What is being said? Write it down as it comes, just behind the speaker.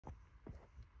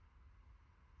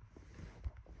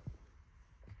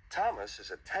Thomas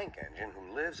is a tank engine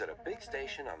who lives at a big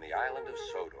station on the island of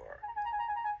Sodor.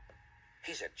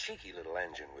 He's a cheeky little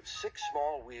engine with 6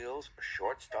 small wheels, a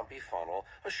short stumpy funnel,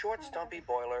 a short stumpy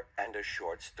boiler, and a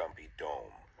short stumpy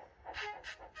dome.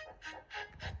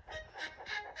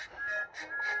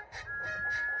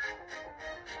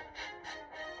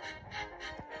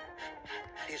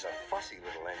 He's a fussy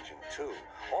little engine, too,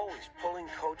 always pulling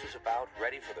coaches about,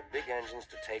 ready for the big engines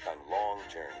to take on long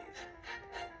journeys.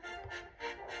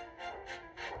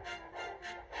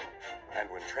 And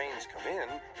when trains come in,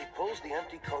 he pulls the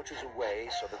empty coaches away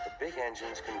so that the big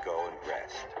engines can go and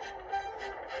rest.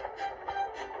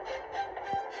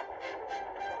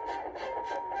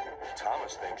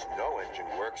 Thomas thinks no engine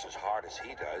works as hard as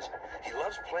he does. He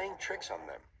loves playing tricks on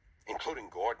them, including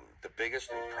Gordon, the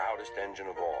biggest and proudest engine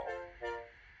of all.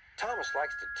 Thomas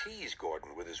likes to tease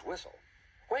Gordon with his whistle.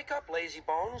 "Wake up, lazy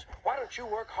bones. Why don't you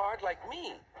work hard like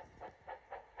me?"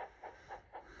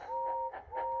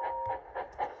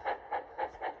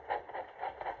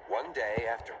 One day,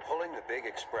 after pulling the big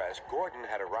express, Gordon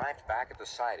had arrived back at the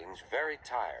sidings very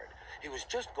tired. He was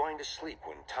just going to sleep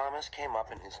when Thomas came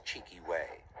up in his cheeky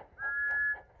way.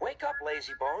 "Wake up,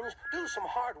 lazy bones. Do some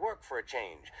hard work for a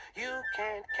change. You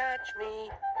can't catch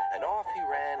me." And off he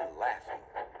ran, laughing.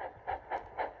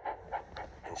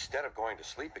 Instead of going to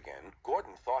sleep again,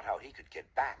 Gordon thought how he could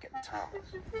get back at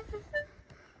Thomas.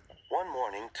 One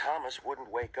morning, Thomas wouldn't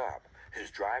wake up.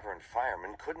 His driver and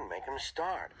fireman couldn't make him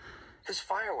start. His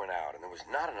fire went out and there was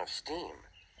not enough steam.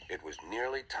 It was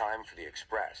nearly time for the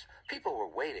express. People were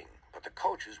waiting, but the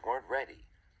coaches weren't ready.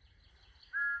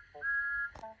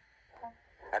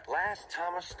 At last,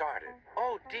 Thomas started.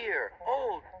 "Oh dear,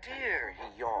 he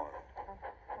yawned.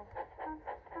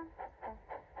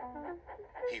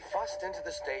 He fussed into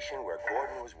the station where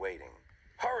Gordon was waiting.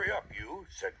 "Hurry up, you,"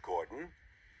 said Gordon.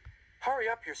 "Hurry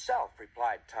up yourself,"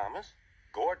 replied Thomas.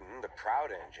 Gordon, the proud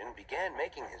engine, began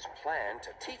making his plan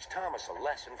to teach Thomas a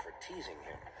lesson for teasing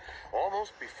him.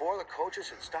 Almost before the coaches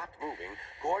had stopped moving,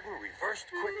 Gordon reversed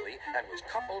quickly and was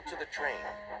coupled to the train.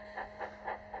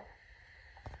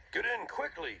 "Get in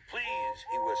quickly, please,"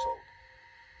 he whistled.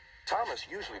 Thomas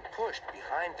usually pushed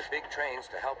behind the big trains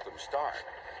to help them start,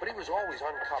 but he was always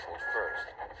uncoupled first.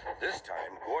 This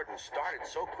time, Gordon started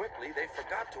so quickly they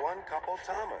forgot to uncouple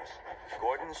Thomas.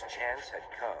 Gordon's chance had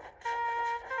come.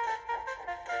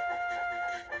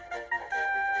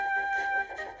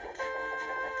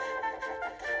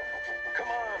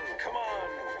 Come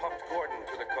on, puffed Gordon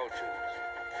to the coaches.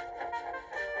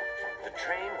 The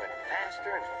train went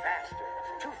faster and faster,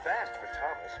 too fast for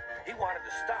Thomas. He wanted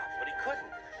to stop, but he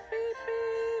couldn't. Beep,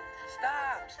 beep,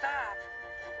 stop.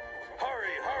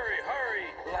 Hurry,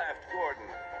 laughed Gordon.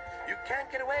 You can't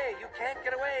get away,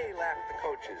 laughed the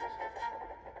coaches.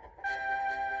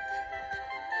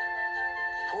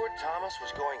 Poor Thomas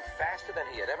was going faster than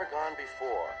he had ever gone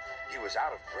before. He was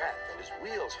out of breath and his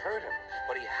wheels hurt him,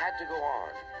 but he had to go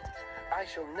on. "I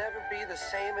shall never be the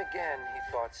same again," he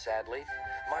thought sadly.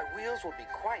 "My wheels will be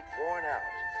quite worn out."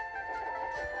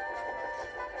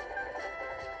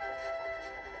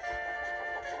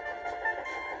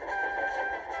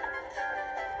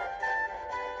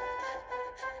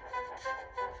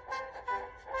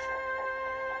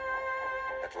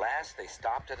 At last, they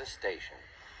stopped at a station.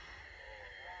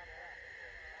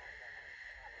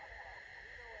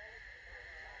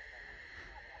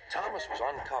 Thomas was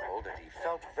uncoupled and he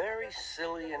felt very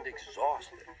silly and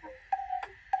exhausted.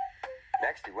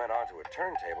 Next, he went onto a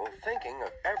turntable, thinking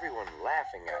of everyone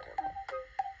laughing at him.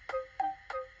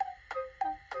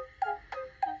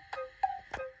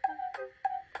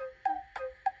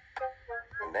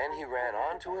 And then he ran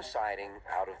onto a siding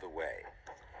out of the way.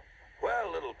 "Well,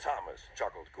 little Thomas,"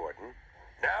 chuckled Gordon,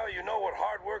 "now you know what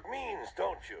hard work means,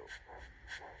 don't you?"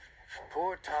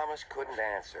 Poor Thomas couldn't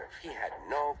answer. He had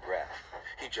no breath.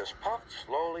 He just puffed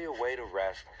slowly away to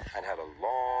rest and had a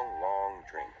long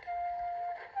drink.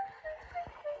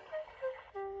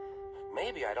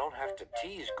 Maybe I don't have to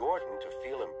tease Gordon to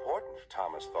feel important,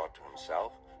 Thomas thought to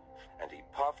himself, and he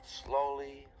puffed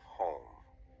slowly home.